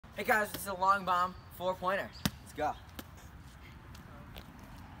Hey guys, this is a long bomb 4-pointer. Let's go.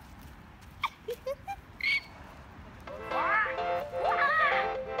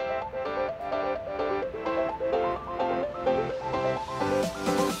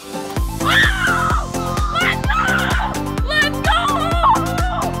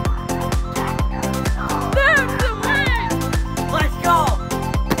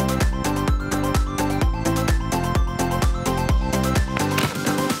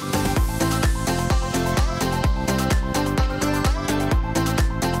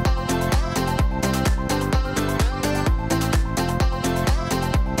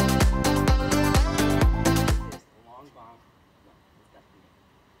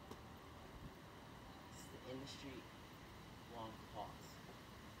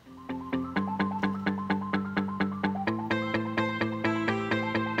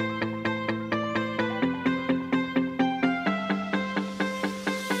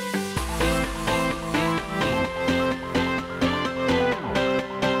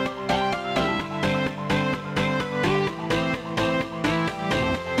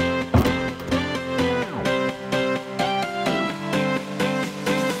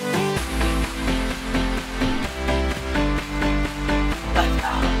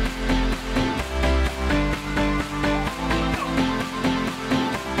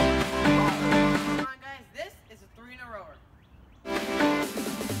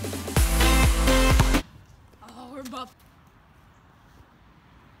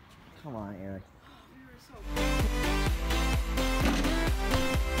 Come on, Eric.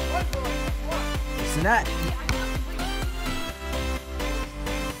 It's a net.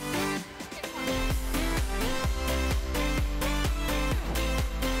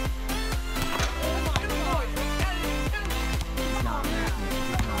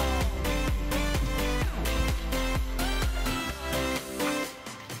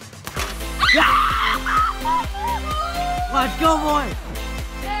 Let's go, boy!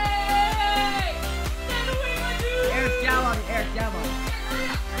 Eric, down on it, Eric, down on it.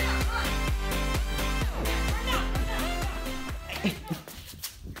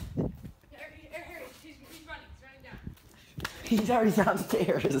 He's running down. He's already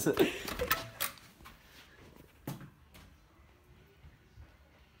downstairs.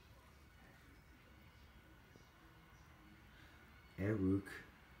 Eric.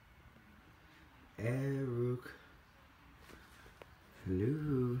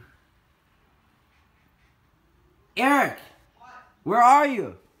 Hello. Eric! What? Where are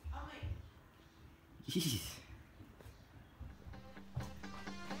you? Jeez.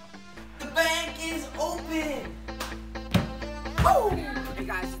 The bank is open! Woo! Hey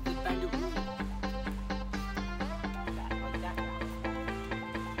guys, it's the bank of room.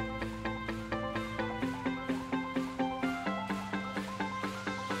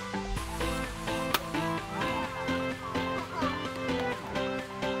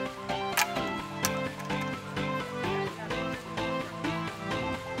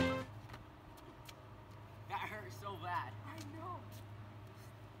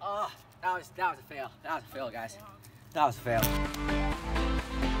 That was a fail. That was a fail, guys. That was a fail.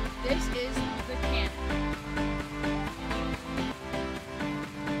 This is the cannon.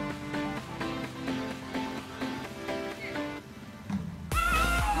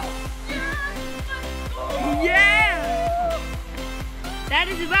 Yeah! That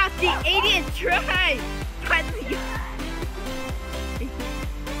is about the 80th try! Finally.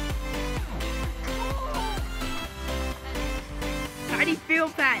 How do you feel,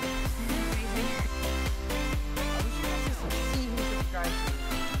 Pat?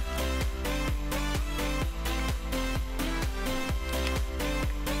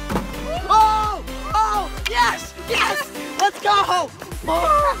 Yes! Yes! Let's go! Oh.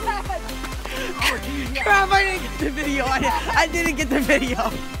 Crap, I didn't get the video. I didn't get the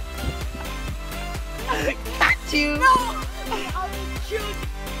video. Got you! No! I'll shoot!